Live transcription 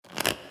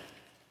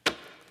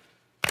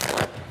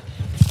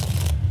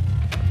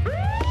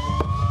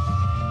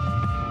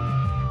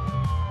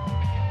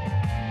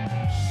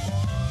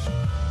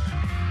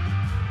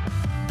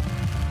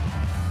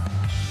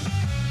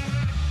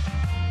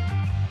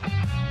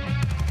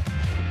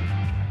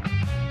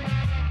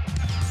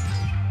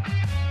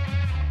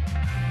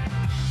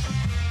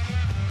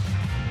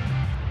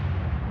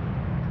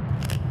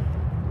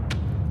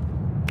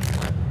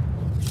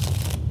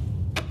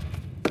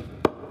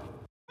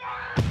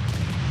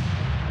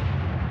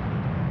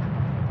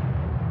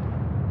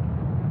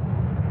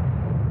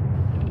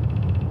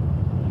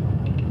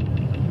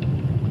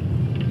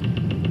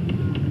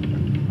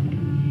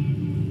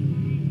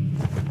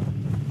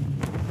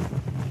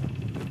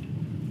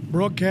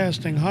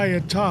Broadcasting high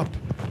atop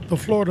the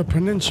Florida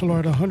Peninsula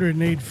at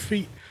 108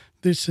 feet.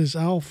 This is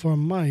Alpha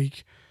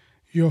Mike,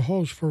 your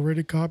host for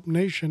Radio Cop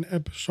Nation,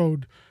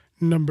 episode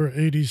number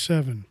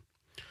 87.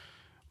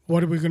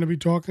 What are we going to be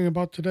talking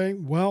about today?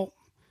 Well,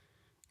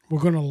 we're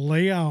going to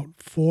lay out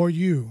for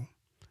you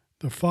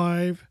the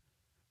 5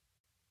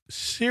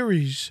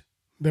 series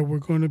that we're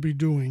going to be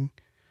doing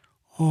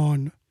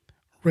on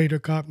Radio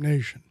Cop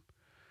Nation.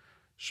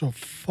 So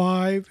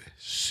 5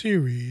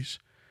 series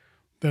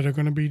that are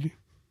going to be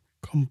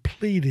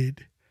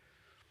completed.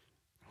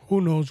 Who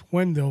knows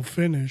when they'll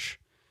finish,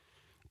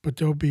 but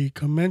they'll be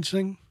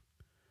commencing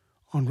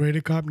on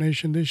Radio Cop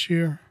Nation this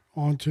year,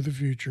 on to the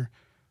future.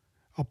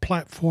 A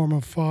platform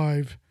of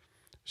 5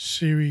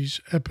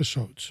 series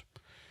episodes.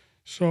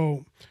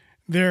 So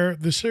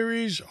the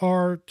series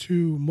are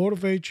to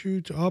motivate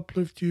you, to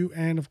uplift you,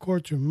 and of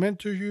course to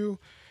mentor you,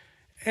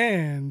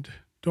 and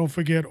don't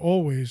forget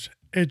always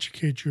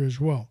educate you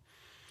as well.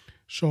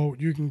 So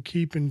you can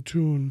keep in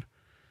tune.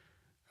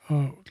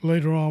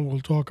 Later on,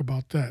 we'll talk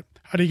about that.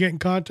 How do you get in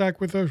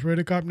contact with us?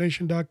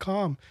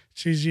 RadioCopNation.com.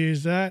 It's easy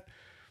as that.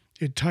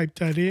 You type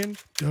that in,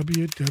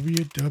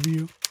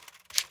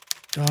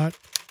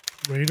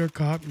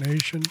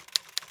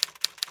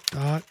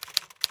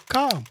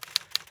 www.RadioCopNation.com.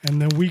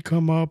 And then we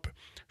come up,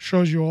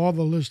 shows you all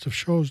the list of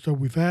shows that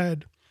we've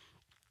had,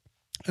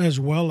 as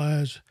well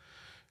as,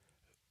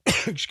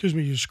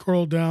 you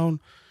scroll down,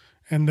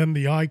 and then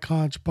the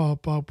icons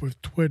pop up with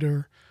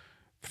Twitter,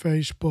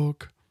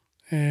 Facebook,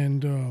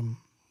 and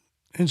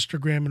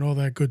Instagram and all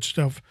that good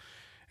stuff,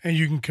 and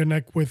you can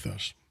connect with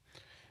us.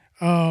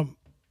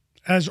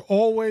 As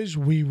always,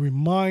 we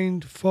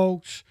remind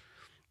folks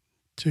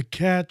to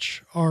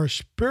catch our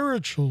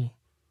spiritual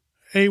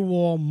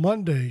AWOL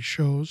Monday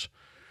shows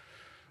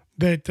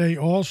that they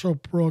also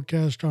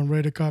broadcast on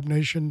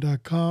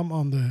RadioCopNation.com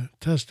on the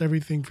Test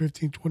Everything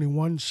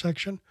 1521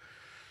 section.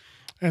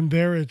 And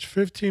there it's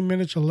 15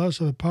 minutes or less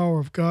of the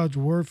power of God's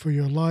Word for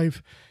your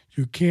life.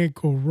 You can't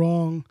go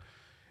wrong.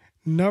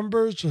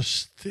 Numbers are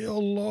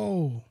still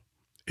low.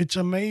 It's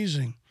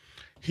amazing.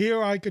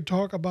 Here I could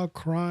talk about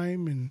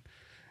crime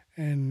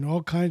and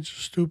all kinds of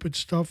stupid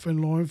stuff in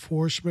law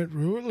enforcement.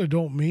 We really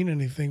don't mean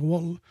anything. It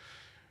won't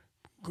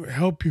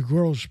help you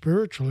grow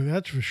spiritually,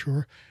 that's for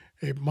sure.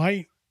 It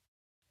might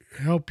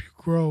help you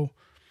grow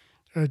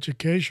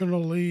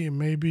educationally and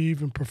maybe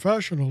even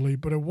professionally,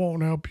 but it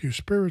won't help you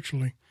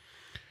spiritually.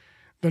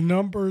 The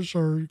numbers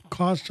are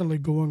constantly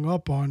going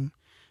up on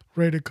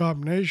Radio Cop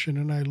Nation,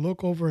 and I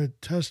look over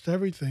at Test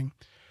Everything,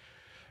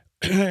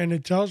 and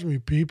it tells me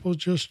people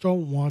just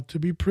don't want to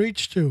be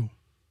preached to.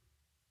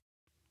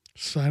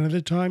 Sign of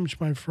the times,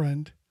 my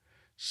friend.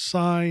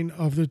 Sign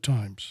of the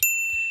times.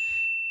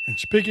 And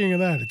speaking of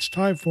that, it's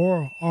time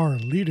for our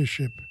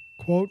leadership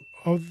quote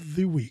of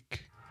the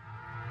week.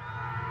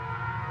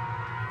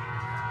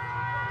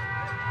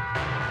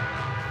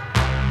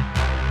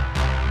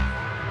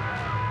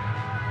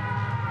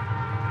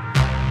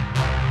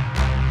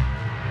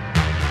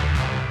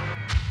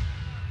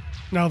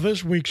 Now,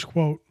 this week's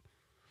quote,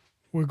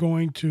 we're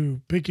going to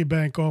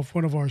piggyback off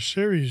one of our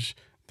series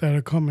that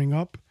are coming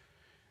up,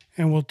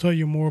 and we'll tell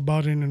you more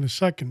about it in a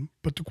second.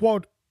 But the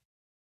quote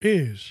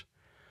is,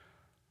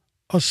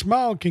 "A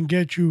smile can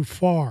get you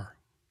far,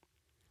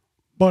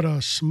 but a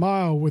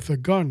smile with a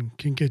gun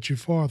can get you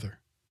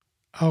farther."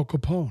 Al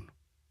Capone.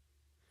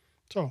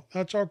 So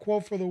that's our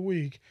quote for the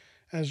week.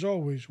 As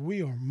always,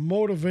 we are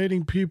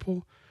motivating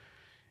people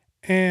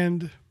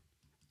and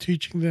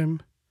teaching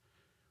them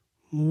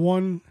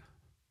one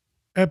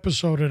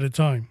episode at a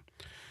time.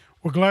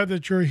 We're glad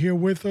that you're here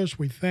with us.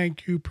 We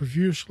thank you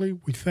profusely.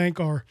 We thank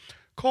our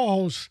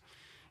co-hosts.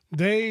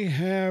 They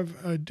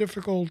have a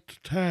difficult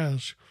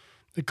task.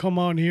 They come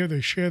on here, they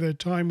share their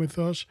time with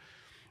us,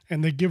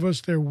 and they give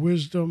us their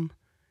wisdom,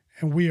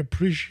 and we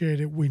appreciate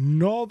it. We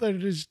know that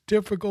it is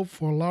difficult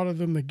for a lot of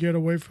them to get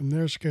away from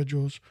their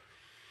schedules,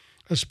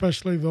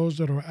 especially those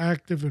that are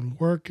active and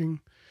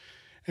working,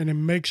 and it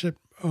makes it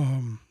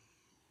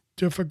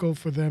difficult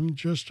for them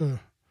just to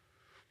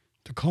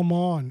come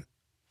on.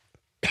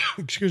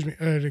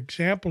 An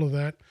example of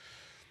that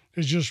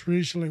is just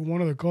recently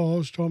one of the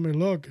co-hosts told me,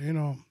 look,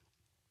 it's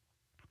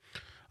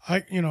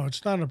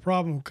not a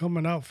problem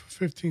coming out for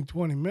 15,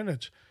 20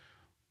 minutes,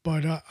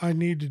 but I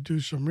need to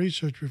do some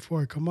research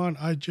before I come on.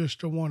 I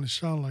just don't want to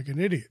sound like an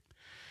idiot.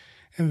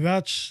 And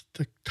that's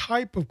the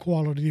type of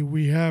quality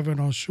we have in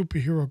our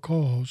superhero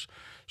co-hosts.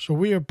 So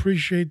we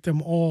appreciate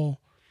them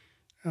all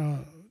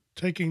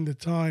taking the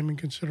time and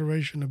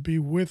consideration to be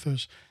with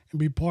us and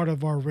be part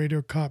of our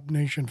Radio Cop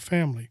Nation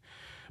family.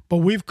 But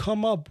we've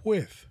come up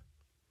with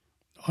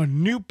a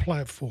new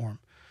platform.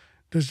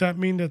 Does that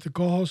mean that the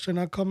co-hosts are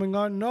not coming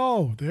on?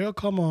 No, they'll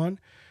come on,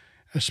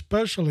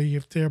 especially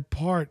if they're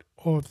part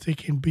or if they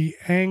can be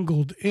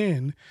angled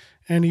in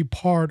any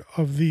part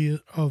of the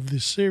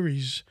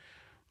series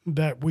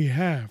that we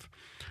have.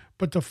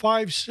 But the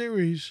 5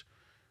 series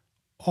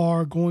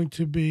are going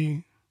to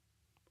be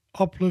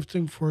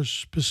uplifting for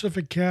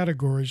specific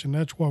categories, and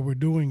that's why we're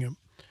doing them.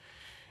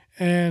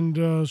 And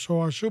so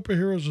our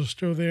superheroes are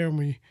still there,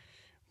 and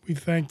we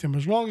thank them.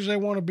 As long as they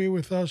want to be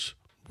with us,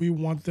 we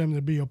want them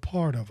to be a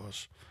part of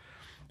us.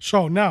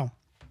 So now,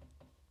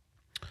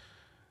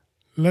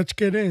 let's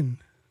get in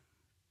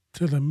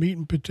to the meat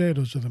and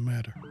potatoes of the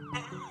matter.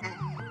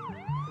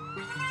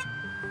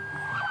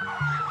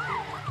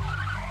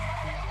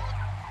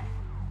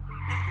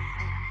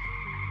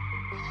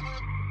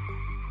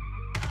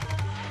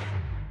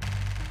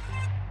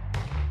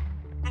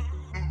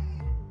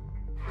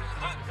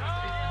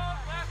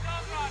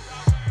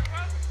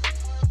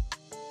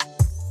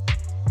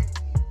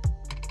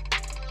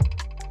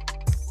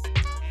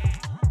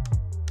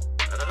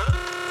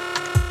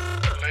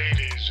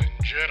 Ladies and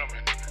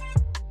gentlemen,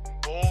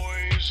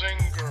 boys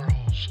and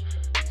girls,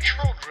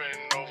 children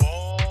of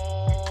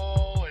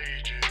all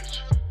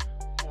ages,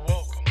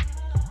 welcome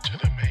to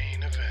the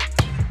main event.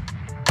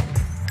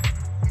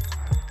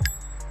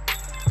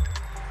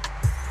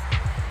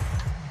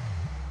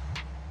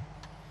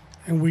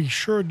 And we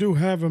sure do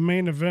have a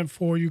main event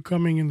for you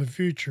coming in the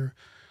future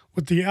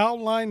with the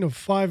outline of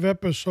 5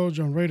 episodes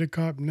on Rated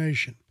Cop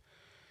Nation.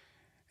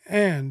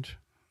 And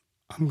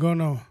I'm going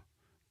to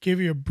give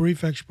you a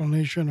brief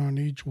explanation on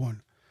each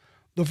one.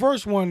 The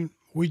first one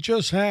we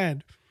just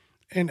had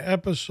in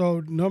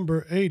episode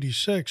number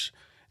 86,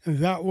 and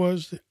that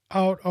was the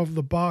Out of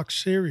the Box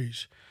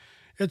series.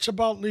 It's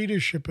about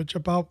leadership. It's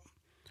about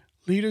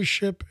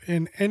leadership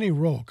in any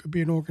role. It could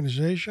be an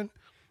organization,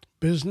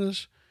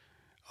 business,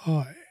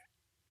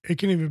 it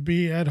can even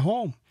be at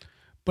home.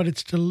 But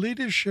it's the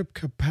leadership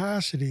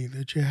capacity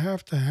that you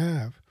have to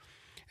have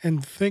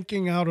and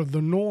thinking out of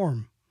the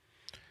norm.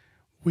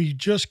 We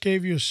just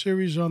gave you a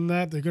series on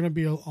that. There are going to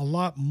be a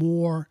lot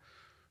more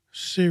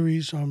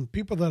series on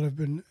people that have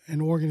been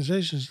in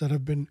organizations that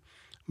have been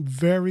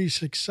very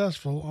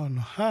successful on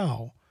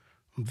how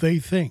they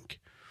think.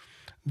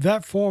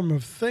 That form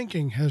of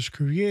thinking has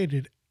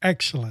created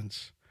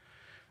excellence.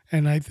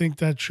 And I think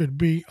that should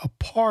be a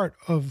part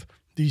of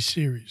these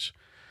series.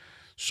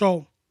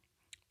 So,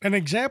 an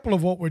example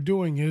of what we're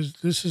doing is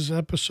this is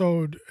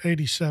episode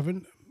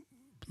 87.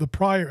 The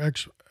prior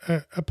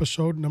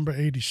episode, number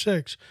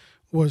 86,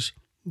 was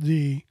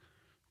the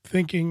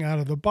Thinking Out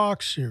of the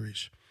Box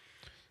series.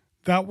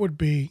 That would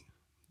be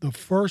the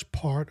first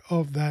part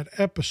of that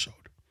episode.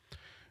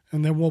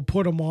 And then we'll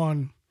put them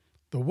on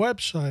the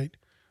website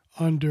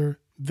under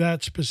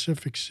that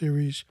specific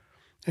series,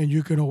 and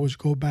you can always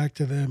go back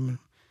to them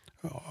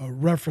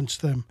and reference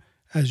them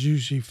as you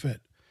see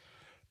fit.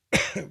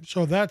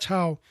 So that's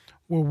how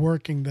we're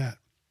working that.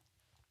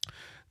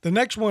 The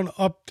next one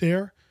up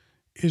there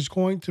is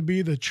going to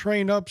be the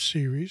Train Up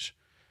series.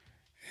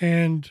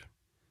 And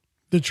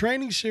the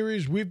training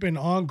series, we've been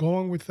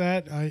ongoing with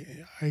that.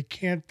 I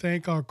can't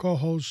thank our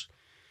co-hosts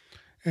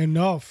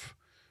enough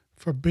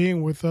for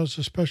being with us,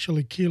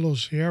 especially Kilo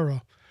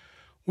Sierra.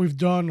 We've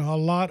done a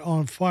lot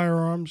on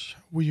firearms.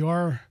 We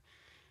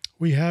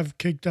have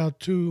kicked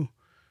out 2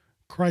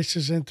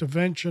 crisis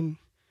intervention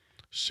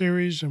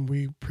series, and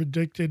we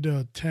predicted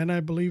 10, I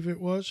believe it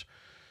was.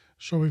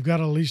 So we've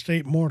got at least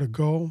 8 more to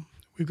go.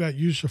 We've got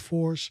use of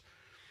force.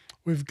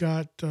 We've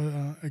got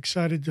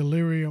excited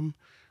delirium.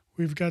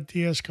 We've got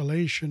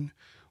de-escalation.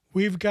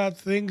 We've got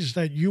things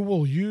that you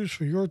will use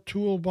for your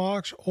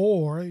toolbox,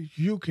 or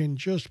you can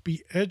just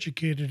be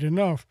educated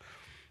enough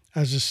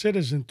as a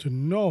citizen to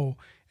know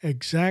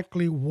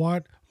exactly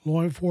what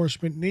law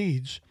enforcement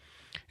needs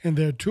in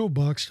their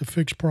toolbox to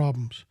fix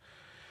problems.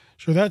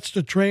 So that's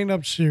the Train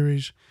Up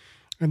series,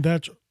 and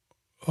that's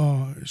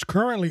is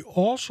currently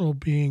also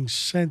being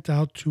sent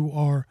out to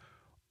our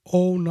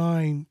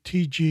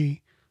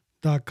 09tg.com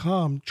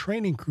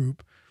training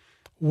group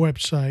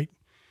website,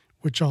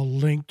 which I'll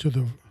link to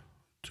the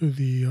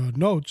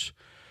notes,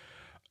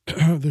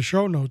 the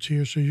show notes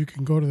here, so you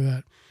can go to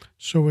that.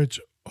 So it's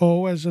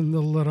O as in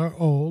the letter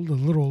O, the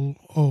little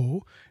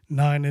O,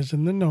 9 as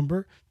in the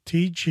number,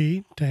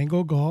 TG,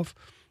 Tango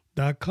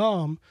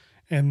Golf.com,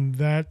 and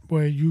that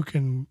way you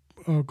can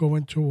go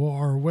into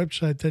our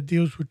website that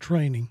deals with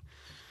training.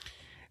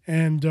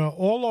 And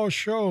all our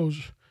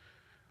shows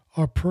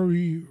are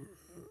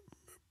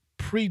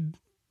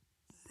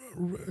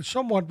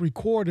somewhat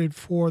recorded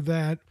for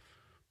that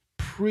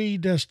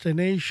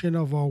predestination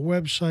of our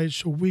website,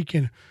 so we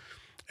can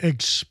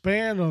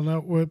expand on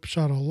that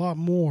website a lot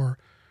more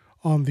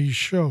on these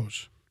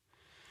shows.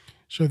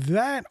 So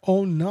that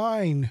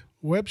 09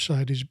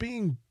 website is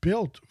being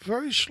built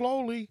very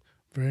slowly,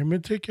 very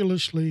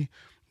meticulously.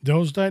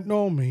 Those that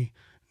know me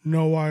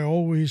know I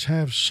always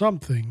have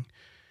something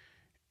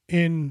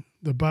in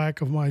the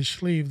back of my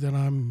sleeve that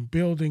I'm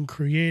building,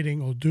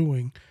 creating, or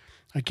doing.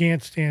 I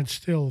can't stand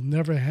still.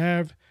 Never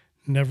have,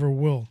 never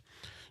will.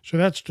 So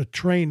that's the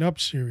Train Up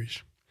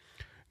series.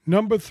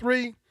 Number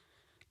 3,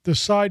 the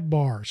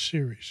Sidebar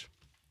series.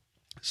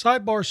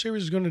 Sidebar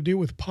series is going to deal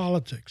with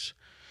politics,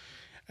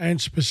 and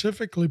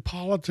specifically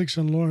politics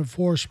and law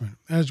enforcement.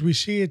 As we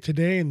see it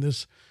today in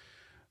this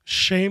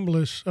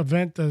shameless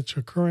event that's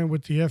occurring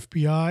with the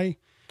FBI,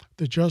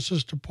 the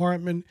Justice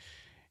Department,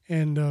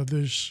 and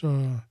this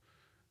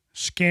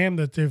scam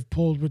that they've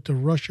pulled with the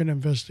Russian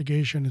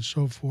investigation and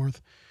so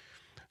forth,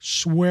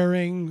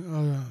 swearing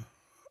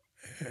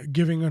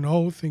giving an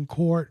oath in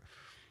court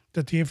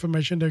that the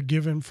information they're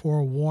given for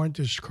a warrant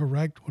is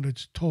correct when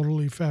it's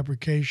totally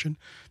fabrication.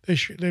 They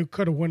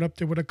could have went up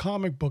there with a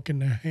comic book in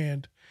their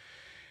hand,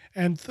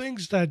 and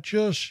things that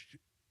just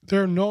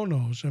they're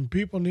no-nos, and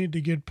people need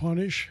to get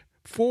punished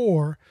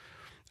for.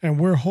 And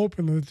we're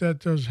hoping that that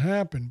does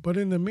happen. But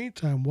in the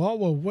meantime, while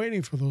we're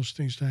waiting for those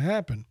things to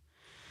happen,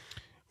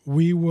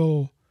 we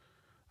will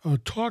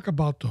talk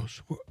about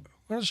those. We're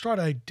going to start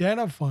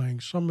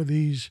identifying some of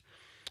these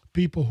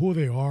people, who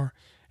they are,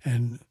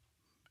 and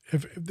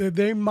if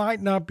they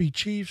might not be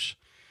chiefs,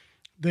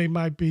 they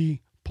might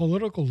be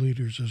political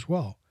leaders as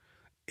well,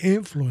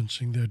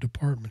 influencing their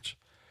departments.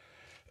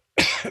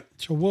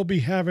 So we'll be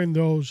having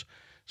those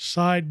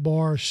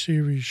sidebar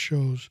series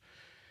shows,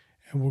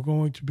 and we're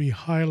going to be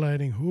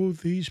highlighting who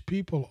these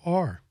people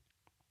are.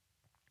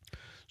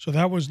 So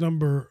that was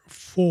number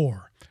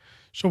 4.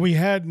 So we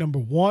had number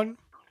 1,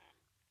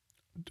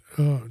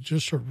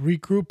 just to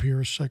regroup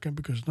here a second,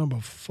 because number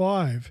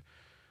 5,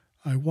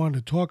 I want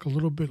to talk a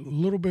little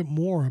bit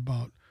more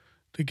about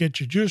to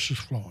get your juices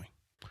flowing.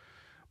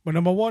 But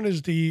number 1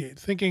 is the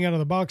Thinking Out of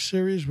the Box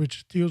series,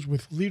 which deals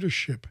with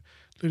leadership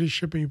in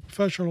your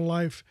professional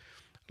life,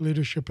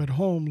 leadership at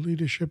home,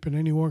 leadership in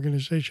any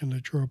organization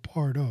that you're a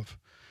part of.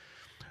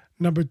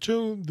 Number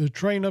 2, the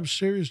Train Up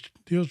series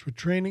deals with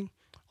training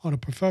on a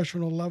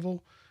professional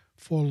level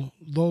for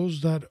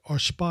those that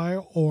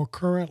aspire or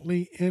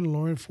currently in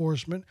law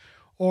enforcement,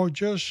 or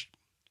just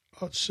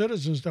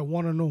citizens that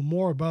want to know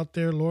more about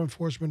their law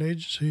enforcement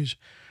agencies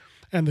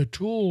and the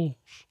tools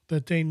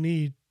that they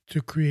need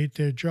to create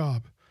their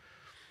job.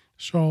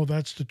 So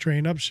that's the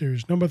Train Up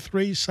series. Number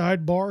 3,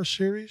 Sidebar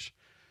series,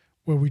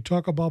 where we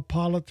talk about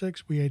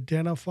politics. We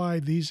identify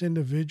these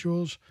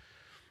individuals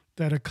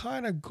that are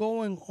kind of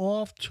going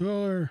off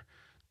to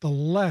the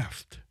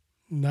left,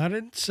 not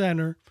in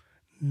center,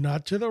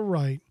 not to the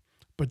right,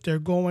 but they're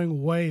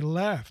going way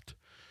left.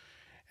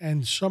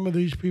 And some of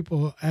these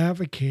people are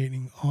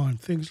advocating on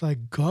things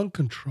like gun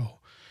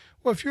control.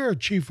 Well, if you're a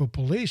chief of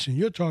police and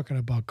you're talking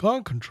about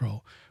gun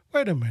control,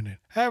 wait a minute,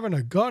 having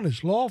a gun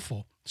is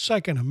lawful,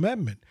 Second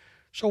Amendment.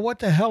 So what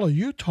the hell are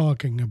you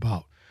talking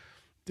about?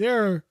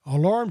 Their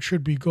alarm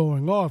should be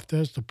going off.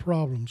 That's the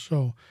problem.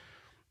 So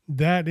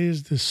that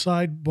is the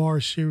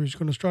Sidebar series.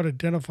 Going to start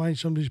identifying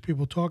some of these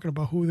people, talking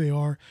about who they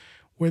are,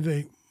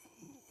 why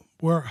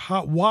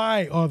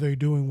are they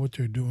doing what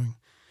they're doing,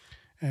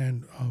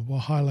 and we'll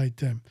highlight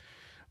them.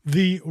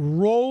 The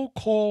Roll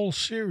Call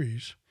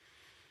series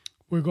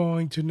we're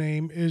going to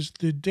name is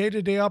the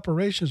day-to-day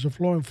operations of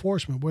law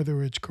enforcement,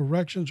 whether it's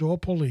corrections or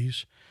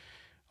police.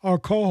 Our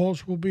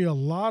co-hosts will be, a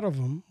lot of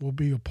them will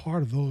be a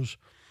part of those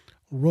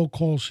Roll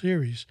Call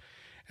series,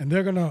 and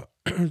they're gonna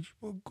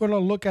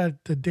look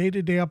at the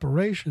day-to-day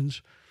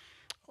operations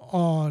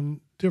on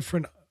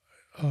different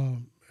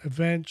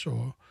events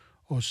or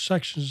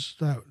sections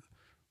that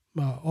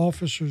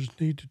officers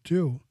need to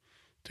do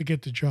to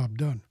get the job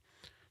done.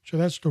 So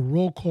that's the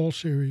Roll Call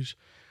series.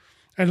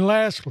 And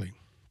lastly,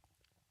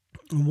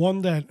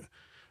 one that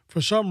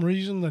for some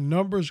reason the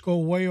numbers go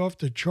way off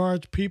the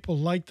charts. People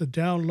like to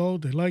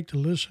download, they like to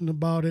listen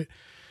about it.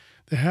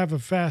 They have a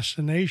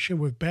fascination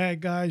with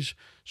bad guys.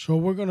 So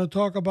we're going to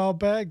talk about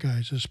bad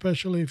guys,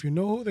 especially if you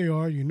know who they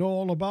are, you know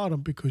all about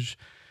them, because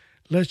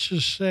let's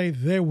just say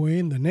they were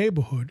in the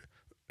neighborhood.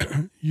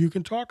 You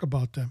can talk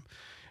about them.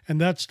 And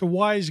that's the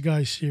Wise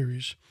Guy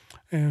series.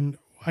 And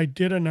I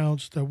did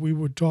announce that we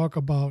would talk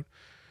about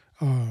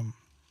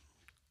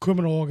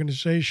criminal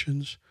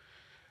organizations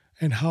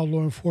and how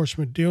law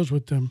enforcement deals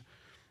with them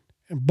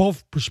in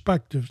both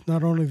perspectives,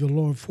 not only the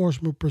law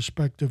enforcement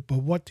perspective, but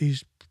what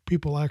these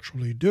people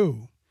actually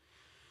do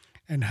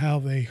and how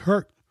they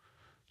hurt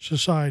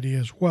society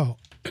as well.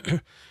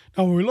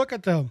 Now, when we look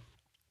at the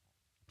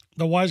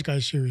Wise Guy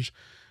series,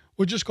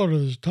 we'll just go to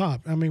the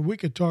top. I mean, we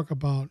could talk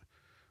about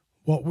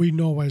what we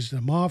know as the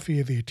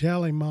mafia, the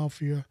Italian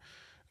mafia,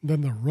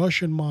 then the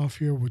Russian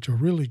mafia, which are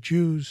really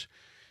Jews,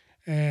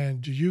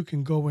 and you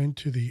can go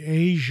into the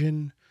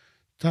Asian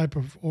type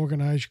of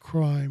organized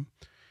crime,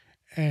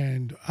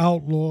 and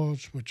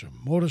outlaws, which are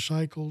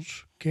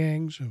motorcycles,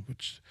 gangs, and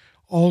which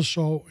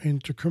also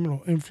into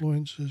criminal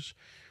influences,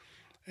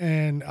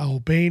 and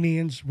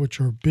Albanians, which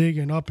are big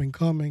and up and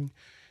coming,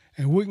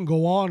 and we can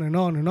go on and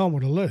on and on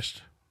with a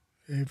list.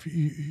 If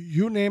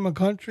you name a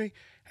country,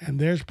 and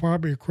there's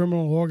probably a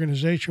criminal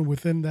organization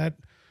within that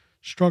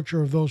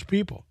structure of those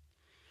people.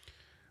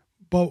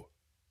 But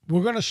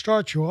we're going to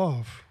start you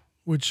off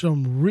with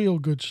some real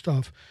good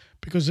stuff,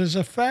 because there's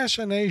a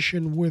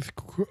fascination with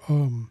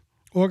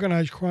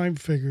organized crime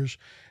figures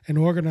and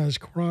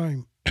organized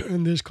crime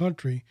in this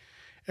country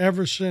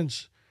ever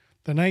since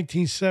the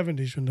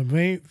 1970s, when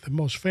the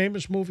most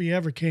famous movie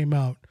ever came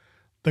out,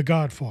 The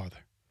Godfather.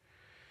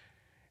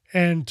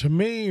 And to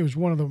me, it was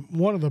one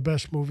of the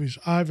best movies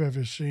I've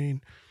ever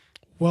seen.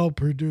 Well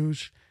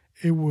produced.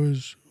 It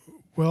was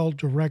well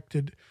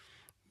directed.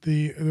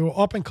 There were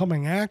up and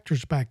coming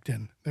actors back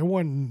then. They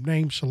weren't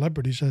named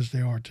celebrities as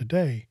they are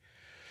today.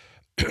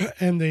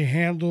 And they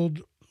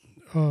handled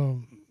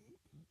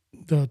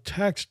the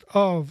text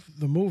of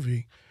the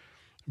movie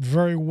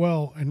very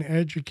well in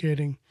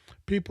educating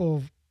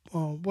people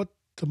of what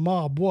the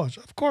mob was.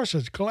 Of course,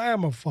 it's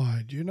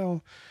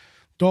glamified.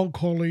 Don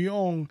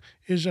Corleone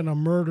isn't a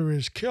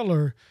murderous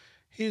killer.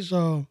 He's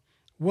a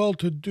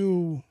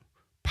well-to-do,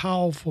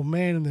 powerful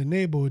man in the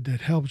neighborhood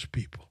that helps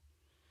people.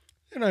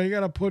 You got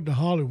to put the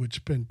Hollywood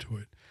spin to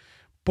it.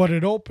 But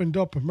it opened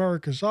up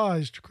America's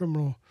eyes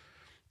to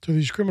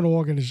these criminal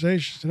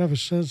organizations, and ever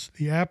since,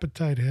 the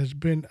appetite has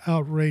been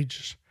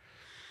outrageous.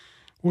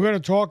 We're going to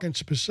talk in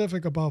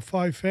specific about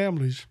 5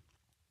 families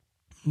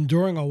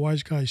during our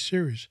Wise Guys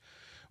series.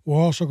 We're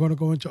also going to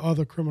go into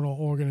other criminal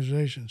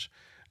organizations,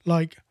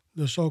 like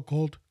the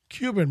so-called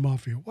Cuban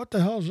Mafia. What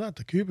the hell is that,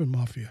 the Cuban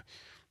Mafia?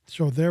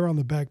 So they're on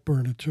the back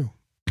burner, too.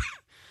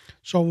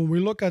 So when we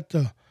look at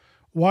the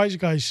Wise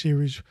Guys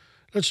series,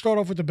 let's start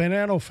off with the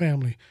Bonanno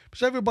family,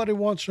 because everybody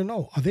wants to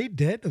know, are they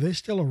dead? Are they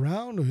still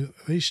around? Or are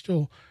they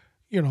still,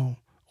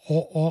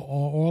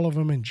 all of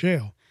them in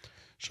jail?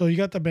 So you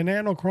got the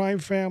Bonanno crime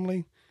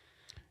family.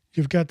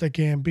 You've got the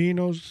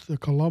Gambinos, the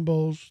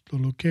Colombos, the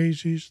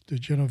Lucchese's, the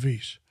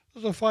Genovese.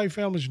 Those are 5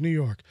 families in New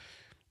York.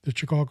 The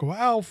Chicago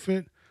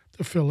outfit,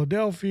 the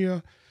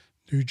Philadelphia,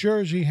 New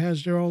Jersey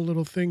has their own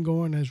little thing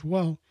going as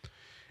well.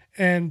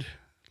 And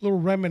little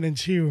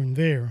remnants here and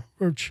there,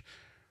 which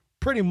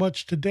pretty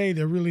much today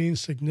they're really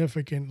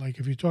insignificant. Like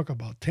if you talk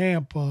about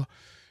Tampa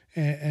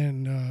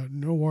and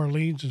New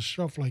Orleans and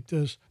stuff like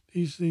this,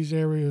 these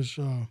areas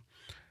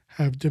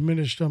have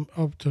diminished them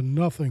up to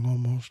nothing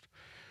almost.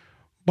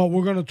 But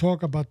we're going to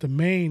talk about the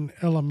main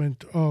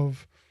element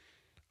of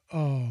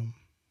the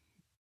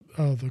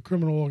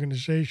criminal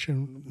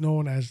organization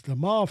known as the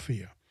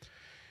Mafia.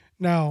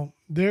 Now,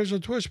 there's a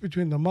twist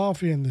between the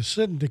Mafia and the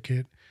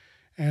Syndicate.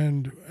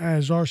 And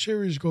as our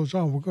series goes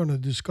on, we're going to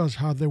discuss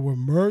how they were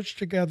merged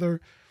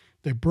together,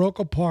 they broke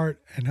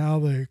apart, and how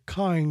they're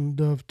kind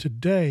of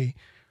today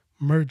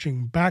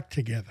merging back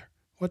together.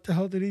 What the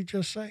hell did he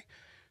just say?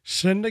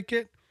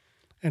 Syndicate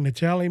and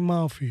Italian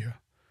Mafia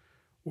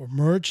were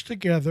merged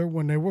together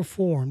when they were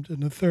formed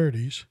in the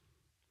 30s,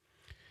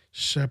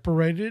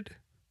 separated,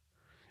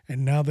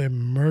 and now they're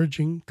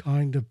merging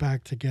kind of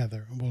back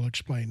together. And we'll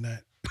explain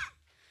that.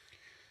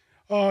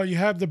 You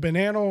have the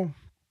Bonanno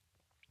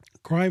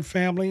crime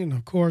family, and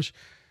of course,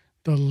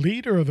 the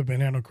leader of the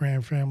Bonanno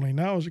crime family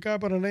now is a guy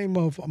by the name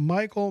of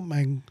Michael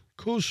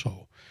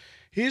Mancuso.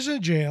 He's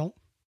in jail,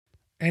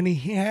 and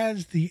he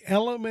has the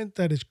element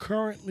that is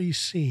currently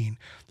seen,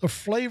 the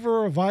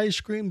flavor of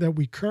ice cream that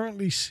we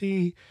currently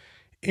see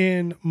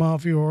in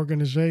mafia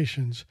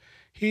organizations.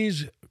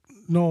 He's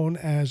known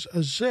as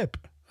a Zip.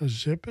 A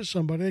Zip is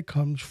somebody that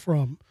comes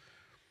from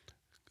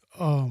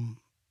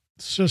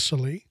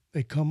Sicily.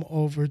 They come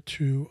over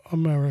to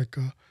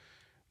America.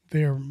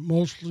 They're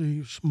most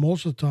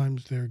of the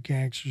times they're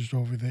gangsters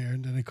over there,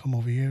 and then they come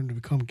over here and they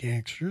become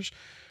gangsters.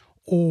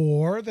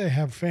 Or they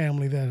have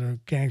family that are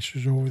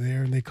gangsters over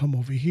there and they come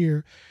over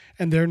here,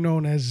 and they're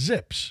known as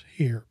Zips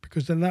here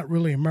because they're not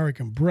really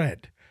American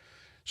bred.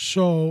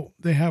 So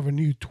they have a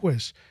new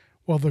twist.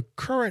 Well, the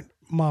current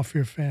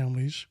mafia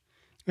families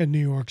in New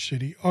York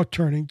City are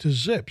turning to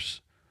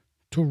Zips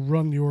to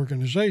run the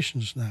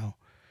organizations now.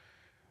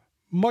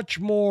 Much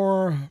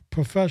more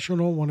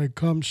professional when it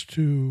comes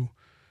to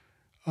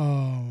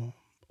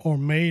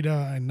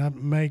Ormeda and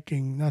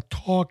not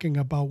talking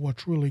about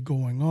what's really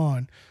going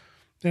on.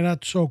 They're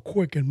not so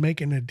quick in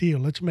making a deal.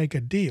 Let's make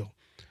a deal.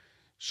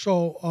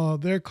 So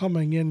they're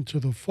coming into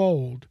the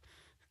fold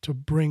to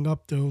bring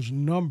up those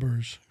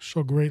numbers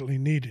so greatly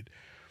needed.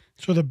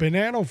 So the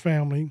Bonanno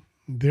family,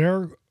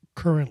 their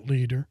current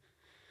leader,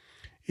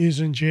 is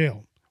in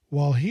jail.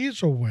 While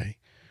he's away,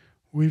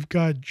 we've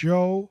got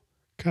Joe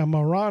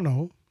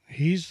Camarano.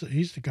 He's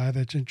the guy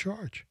that's in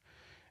charge.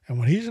 And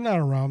when he's not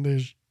around,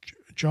 there's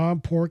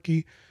John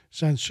Porky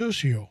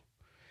Sansuccio.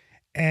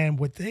 And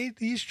what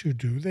these two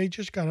do, they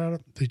just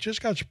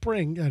got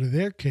spring out of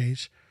their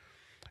case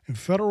in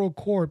federal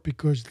court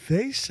because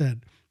they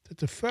said that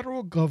the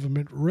federal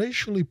government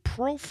racially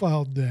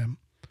profiled them,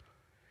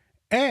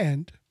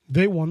 and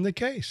they won the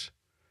case.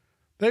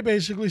 They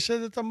basically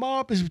said that the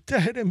mob is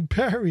dead and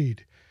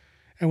buried.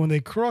 And when they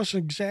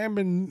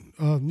cross-examined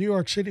New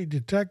York City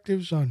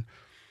detectives on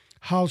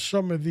how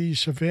some of these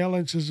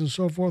surveillances and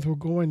so forth were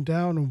going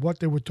down and what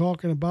they were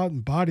talking about in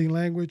body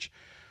language,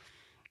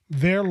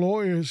 their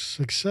lawyers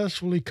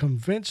successfully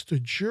convinced the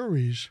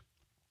juries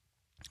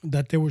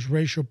that there was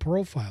racial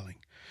profiling.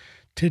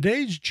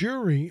 Today's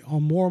jury are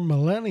more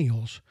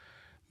millennials.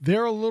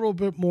 They're a little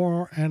bit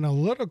more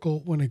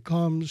analytical when it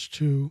comes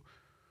to,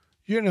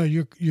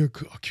 you're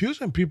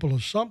accusing people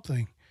of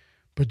something,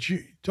 but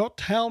you don't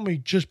tell me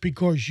just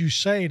because you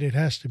say it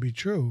has to be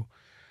true.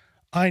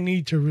 I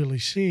need to really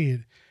see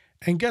it.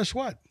 And guess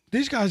what?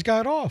 These guys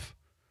got off.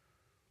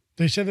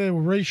 They said they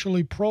were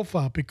racially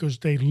profiled because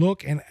they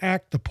look and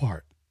act the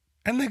part.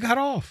 And they got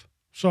off.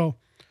 So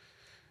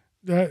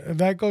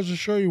that goes to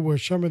show you where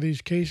some of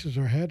these cases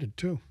are headed,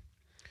 too.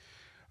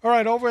 All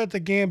right, over at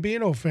the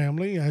Gambino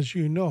family, as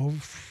you know,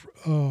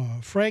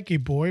 Frankie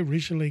Boy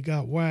recently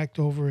got whacked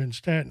over in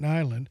Staten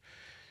Island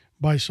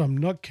by some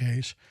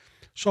nutcase.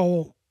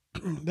 So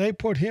they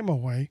put him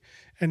away,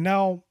 and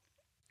now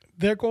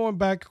they're going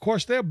back. Of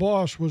course, their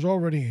boss was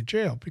already in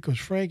jail because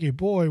Frankie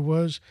Boy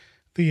was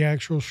the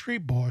actual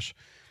street boss,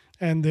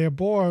 and their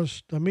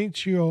boss,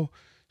 Demetrio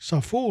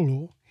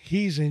Safulu,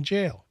 he's in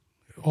jail.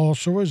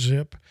 Also a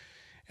Zip,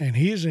 and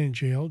he's in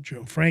jail.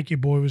 Frankie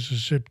Boy was a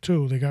Zip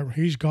too.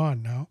 He's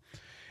gone now,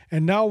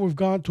 and now we've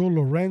gone to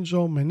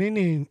Lorenzo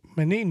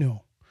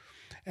Menino,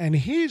 and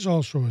he's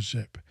also a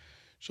Zip.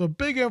 So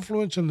big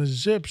influence in the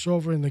Zips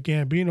over in the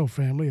Gambino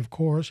family, of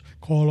course.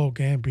 Carlo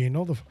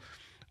Gambino,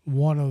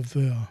 one of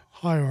the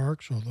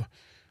hierarchs or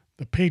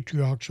the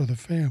patriarchs of the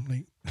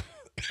family,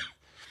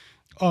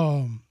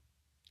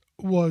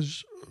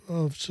 was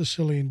of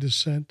Sicilian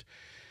descent.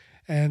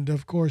 And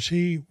of course,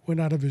 he went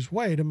out of his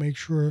way to make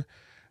sure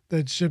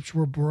that Zips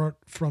were brought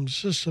from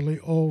Sicily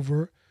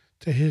over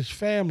to his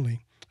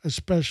family,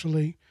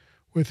 especially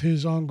with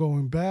his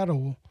ongoing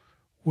battle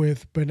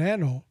with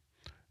Bonanno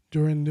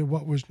during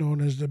what was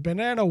known as the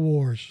Banana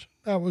Wars.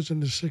 That was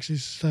in the 60s,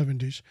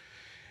 70s.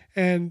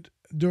 And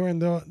during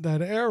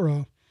that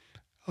era,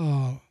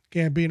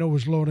 Gambino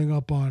was loading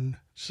up on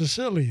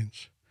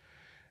Sicilians,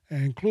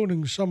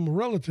 including some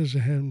relatives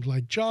of him,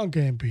 like John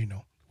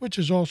Gambino, which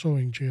is also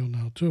in jail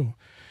now, too.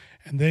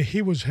 And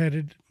he was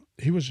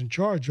in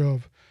charge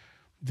of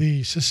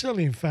the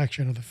Sicilian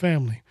faction of the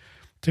family.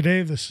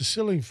 Today, the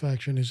Sicilian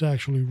faction is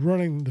actually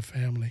running the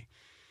family.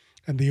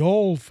 And the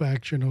old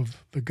faction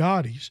of the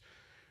Gottis,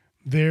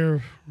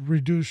 they're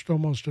reduced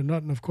almost to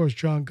nothing. Of course,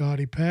 John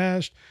Gotti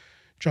passed.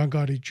 John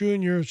Gotti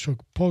Jr.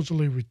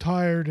 supposedly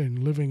retired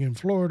and living in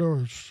Florida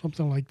or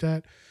something like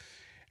that.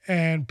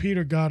 And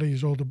Peter Gotti,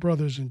 his older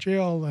brother, is in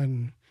jail.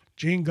 And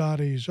Gene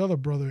Gotti, his other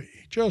brother,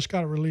 he just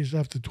got released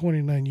after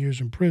 29 years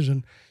in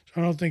prison.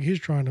 So I don't think he's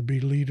trying to be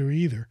leader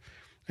either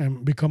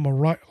and become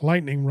a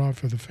lightning rod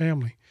for the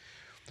family.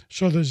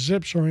 So the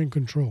Zips are in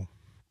control.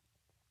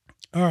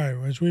 All right,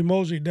 as we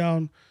mosey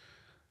down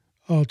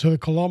to the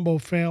Colombo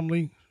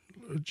family,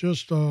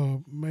 just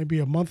maybe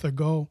a month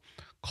ago,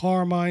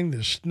 Carmine,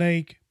 the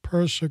Snake,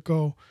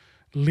 Persico,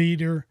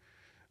 leader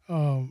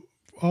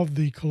of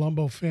the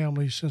Colombo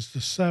family since the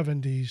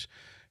 70s,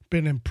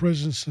 been in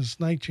prison since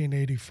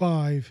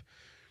 1985,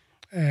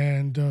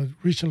 and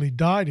recently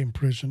died in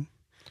prison.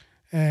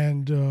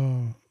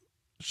 And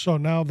so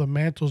now the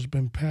mantle's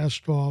been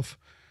passed off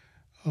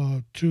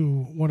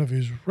to one of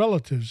his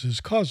relatives,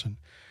 his cousin.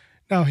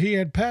 Now, he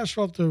had passed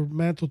off the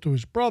mantle to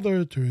his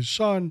brother, to his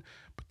son,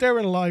 but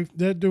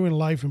they're doing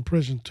life in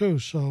prison too.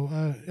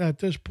 So at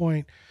this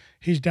point,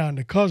 he's down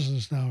to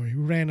cousins now. He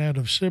ran out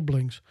of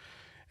siblings.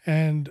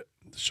 And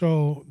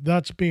so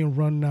that's being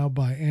run now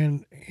by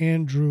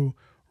Andrew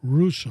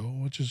Russo,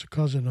 which is a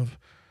cousin of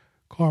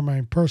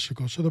Carmine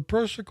Persico. So the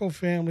Persico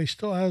family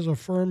still has a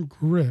firm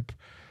grip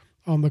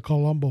on the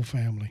Colombo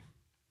family.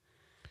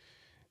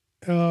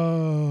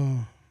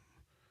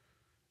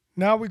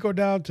 Now we go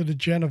down to the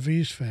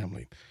Genovese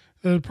family.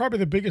 They're probably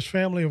the biggest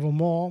family of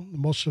them all, the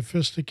most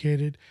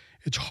sophisticated.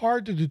 It's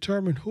hard to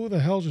determine who the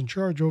hell's in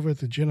charge over at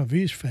the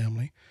Genovese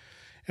family.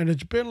 And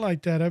it's been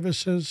like that ever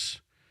since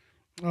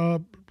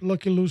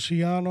Lucky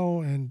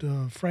Luciano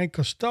and Frank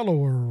Costello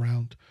were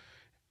around.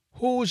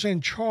 Who's in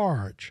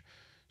charge?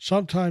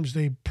 Sometimes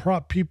they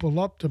prop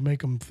people up to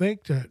make them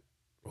think that,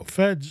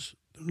 feds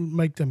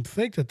make them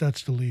think that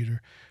that's the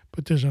leader,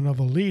 but there's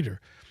another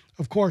leader.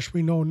 Of course,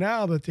 we know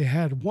now that they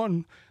had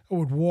one that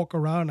would walk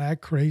around,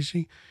 act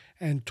crazy,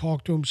 and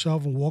talk to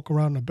himself and walk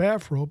around the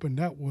bathrobe, and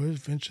that was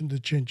Vincent de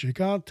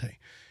Gigante.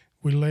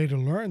 We later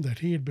learned that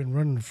he had been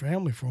running the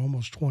family for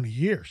almost 20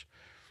 years.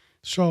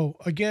 So,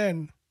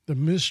 again, the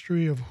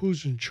mystery of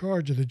who's in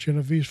charge of the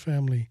Genovese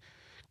family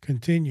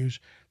continues.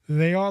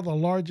 They are the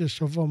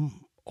largest of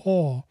them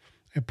all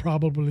and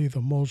probably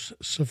the most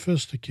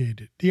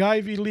sophisticated. The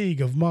Ivy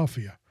League of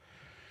Mafia.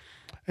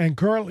 And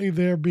currently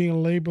they're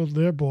being labeled,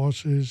 their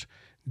boss is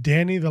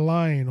Danny the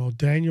Lion or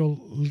Daniel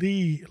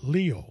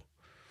Leo.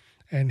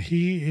 And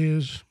he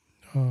is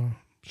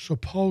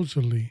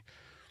supposedly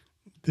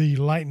the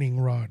lightning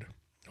rod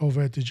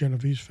over at the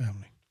Genovese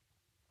family.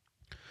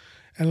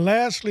 And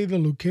lastly, the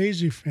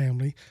Lucchese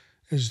family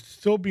is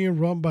still being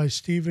run by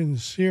Steven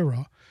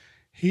Sierra.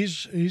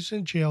 He's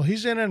in jail.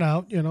 He's in and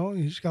out,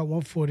 He's got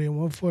one foot in,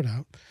 one foot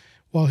out.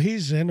 While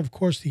he's in, of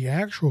course, the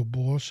actual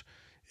boss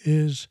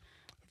is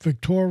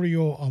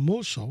Vittorio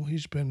Amuso.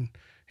 He's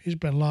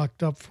been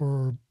locked up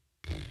for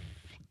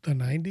the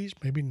 90s,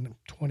 maybe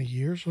 20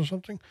 years or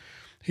something.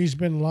 He's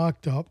been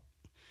locked up.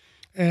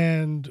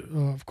 And,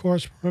 of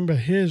course, remember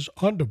his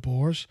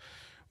underboss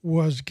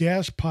was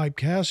Gas Pipe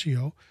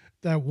Cassio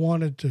that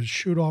wanted to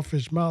shoot off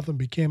his mouth and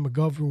became a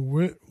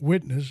government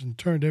witness and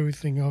turned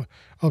everything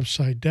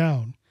upside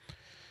down.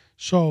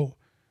 So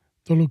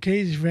the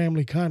Lucchese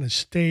family kind of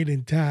stayed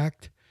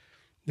intact.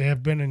 There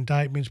have been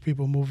indictments,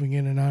 people moving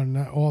in and out and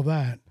all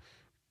that.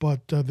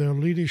 But their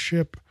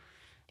leadership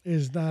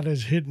is not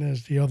as hidden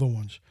as the other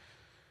ones.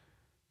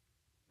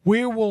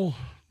 We will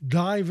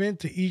dive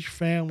into each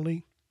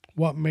family,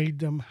 what made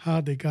them, how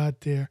they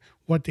got there,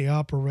 what they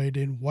operate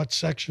in, what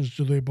sections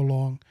do they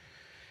belong.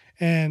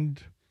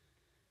 And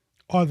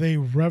are they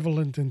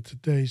relevant in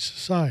today's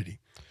society?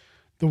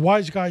 The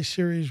Wise Guy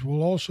series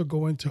will also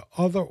go into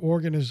other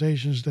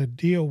organizations that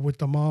deal with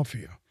the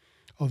mafia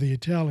or the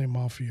Italian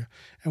mafia,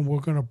 and we're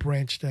going to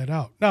branch that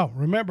out. Now,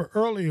 remember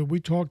earlier we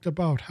talked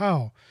about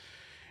how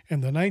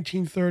in the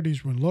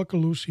 1930s when Luca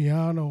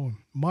Luciano and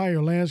Meyer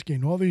Lansky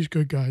and all these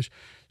good guys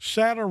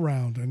sat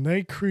around and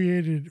they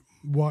created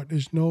what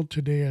is known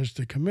today as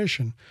the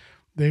Commission.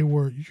 They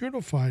were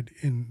unified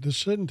in the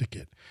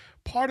syndicate.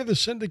 Part of the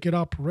syndicate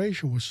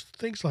operation was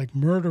things like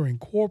Murder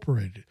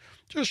Incorporated,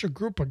 just a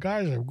group of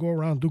guys that would go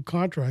around and do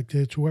contract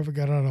hits whoever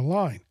got out of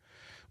line.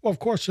 Well, of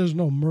course, there's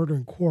no Murder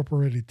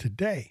Incorporated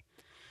today.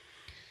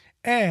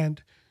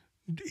 And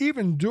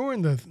even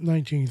during the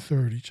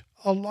 1930s,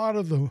 a lot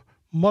of the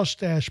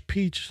mustache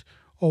Pete's,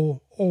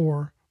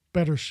 or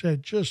better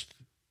said, just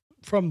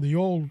from the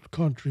old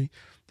country,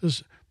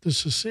 the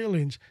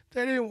Sicilians,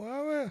 they didn't,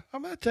 well,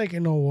 I'm not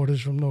taking no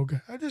orders from no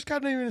guy. I just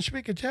can't even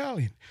speak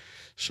Italian.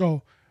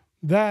 So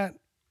that,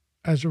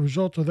 as a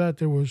result of that,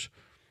 there was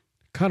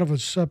kind of a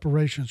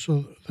separation.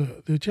 So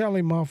the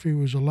Italian mafia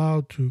was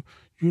allowed to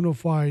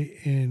unify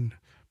in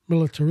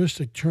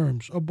militaristic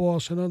terms, a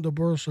boss, an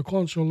underboss, a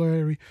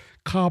consigliere,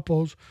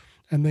 capos,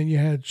 and then you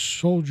had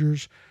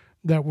soldiers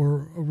that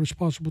were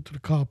responsible to the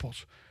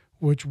capos,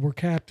 which were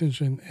captains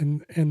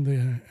and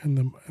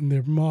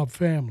their mob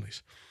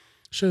families.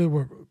 So they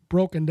were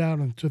broken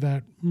down into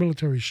that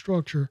military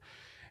structure,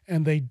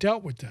 and they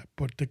dealt with that.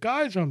 But the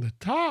guys on the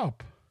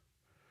top,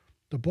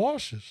 the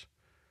bosses,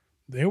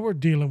 they were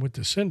dealing with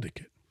the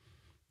syndicate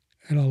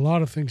and a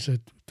lot of things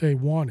that they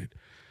wanted.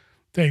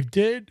 They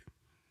did,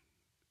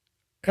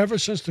 ever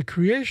since the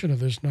creation of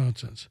this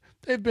nonsense.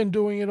 They've been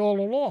doing it all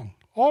along.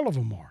 All of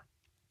them are.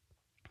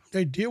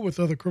 They deal with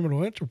other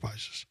criminal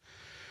enterprises.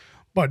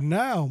 But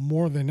now,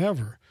 more than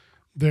ever,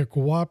 they're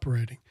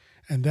cooperating.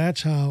 And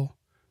that's how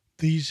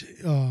these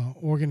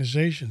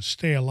organizations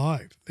stay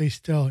alive.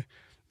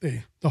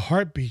 The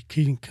heartbeat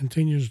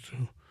continues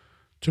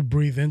to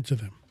breathe into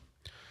them.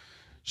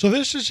 So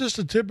this is just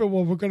a tip of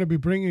what we're going to be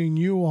bringing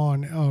you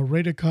on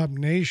Raider Cop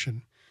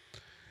Nation.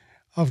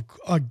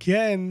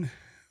 Again,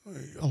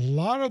 a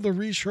lot of the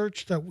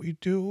research that we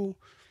do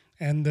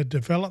and the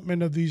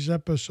development of these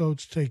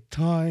episodes take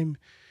time,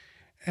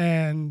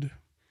 and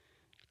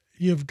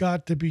you've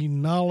got to be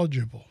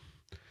knowledgeable.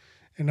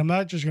 And I'm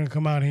not just going to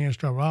come out here and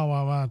start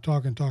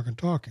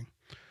talking.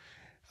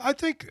 I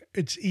think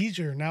it's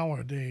easier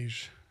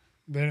nowadays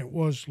than it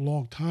was a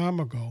long time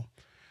ago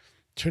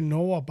to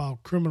know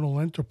about criminal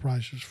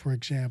enterprises, for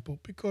example,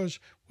 because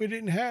we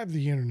didn't have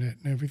the internet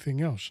and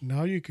everything else.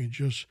 Now you can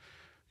just,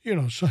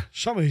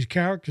 some of these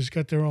characters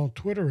got their own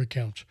Twitter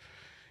accounts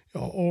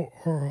or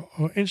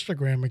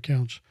Instagram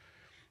accounts.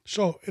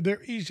 So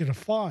they're easy to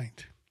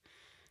find.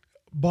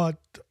 But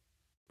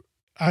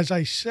as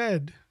I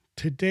said,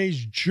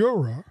 today's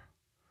juror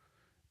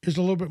is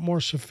a little bit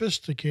more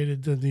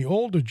sophisticated than the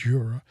older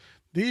juror.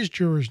 These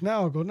jurors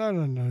now go,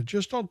 no,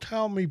 just don't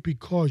tell me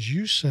because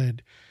you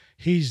said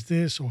he's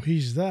this or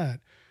he's that.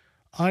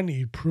 I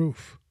need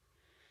proof.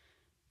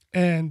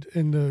 And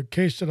in the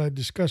case that I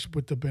discussed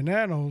with the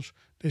Bananos,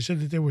 they said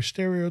that they were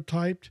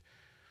stereotyped.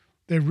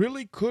 They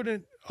really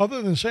couldn't,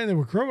 other than saying they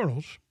were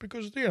criminals,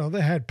 because,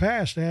 they had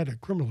past, they had a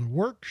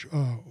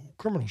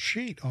criminal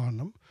sheet on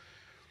them.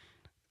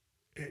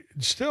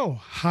 Still,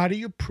 how do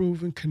you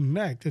prove and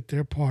connect that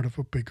they're part of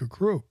a bigger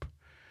group?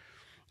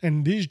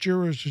 And these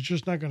jurors are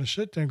just not going to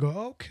sit there and go,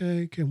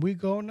 okay, can we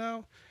go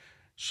now?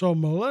 So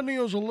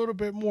millennials are a little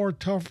bit more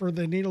tougher.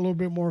 They need a little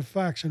bit more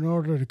facts in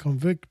order to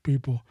convict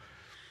people.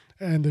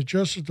 And the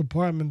Justice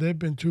Department, they've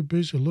been too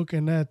busy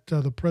looking at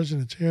the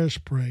president's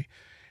hairspray.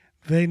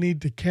 They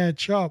need to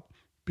catch up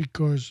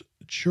because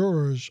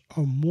jurors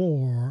are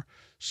more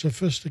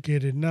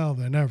sophisticated now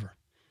than ever.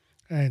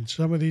 And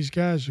some of these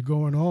guys are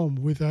going home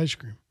with ice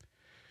cream.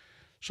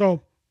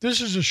 So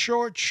this is a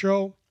short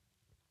show,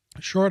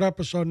 a short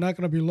episode, not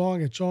going to be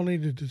long. It's only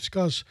to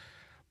discuss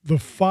the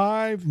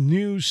 5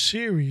 new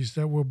series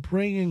that we're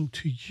bringing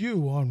to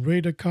you on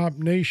Raider Cop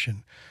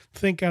Nation.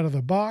 Think Out of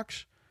the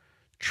Box,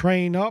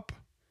 Train Up,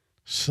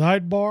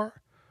 Sidebar,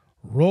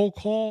 Roll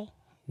Call,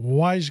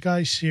 Wise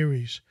Guy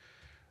series.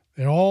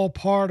 They're all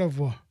part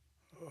of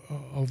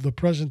the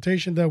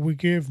presentation that we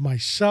give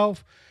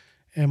myself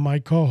and my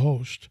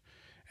co-host.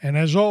 And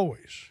as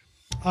always,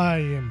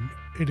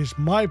 it is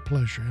my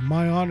pleasure and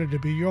my honor to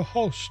be your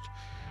host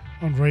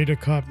on Raider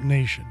Cop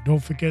Nation. Don't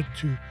forget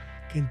to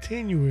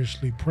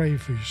continuously pray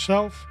for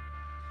yourself,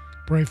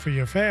 pray for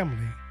your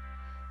family,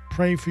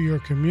 pray for your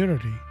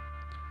community,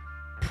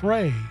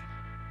 pray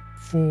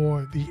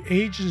for the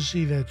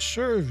agency that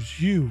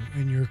serves you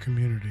and your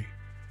community.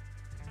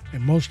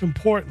 And most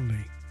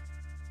importantly,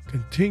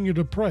 continue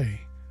to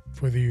pray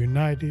for the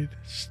United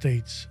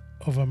States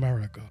of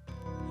America.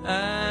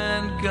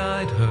 And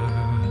guide her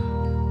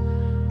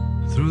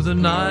through the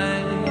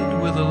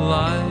night with a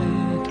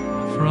light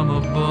from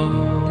above,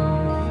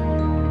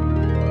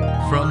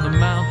 from the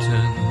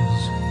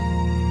mountains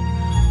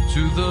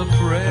to the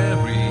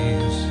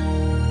prairies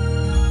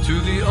to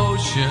the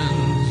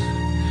oceans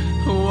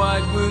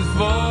white with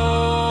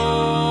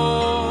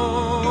foam.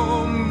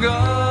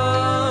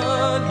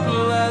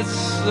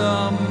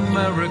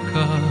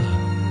 America,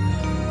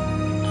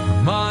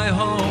 my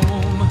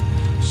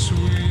home,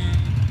 sweet.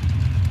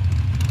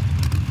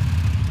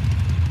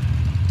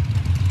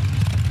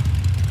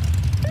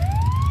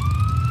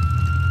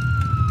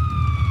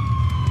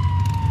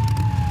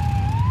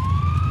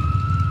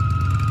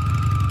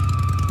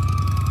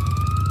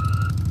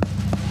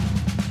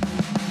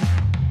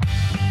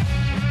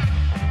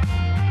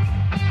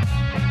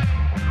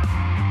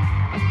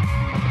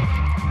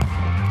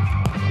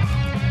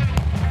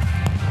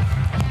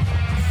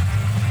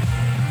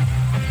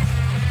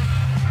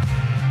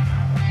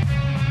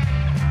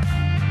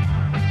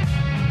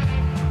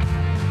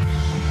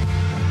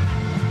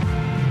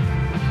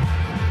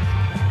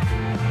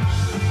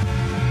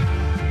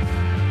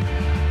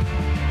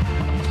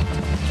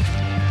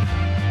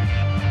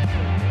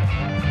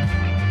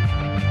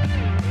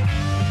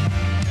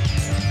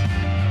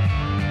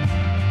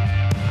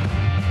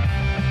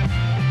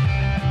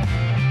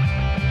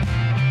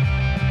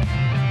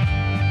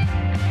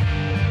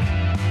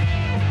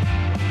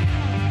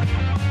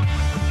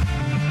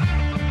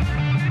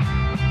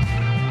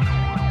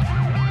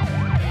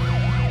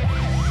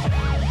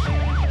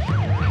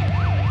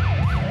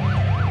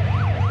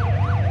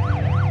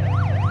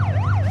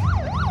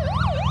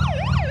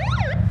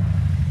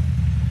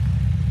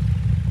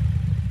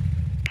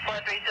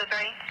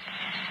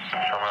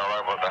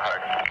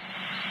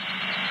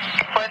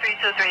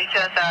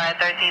 Just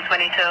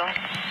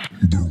 1322.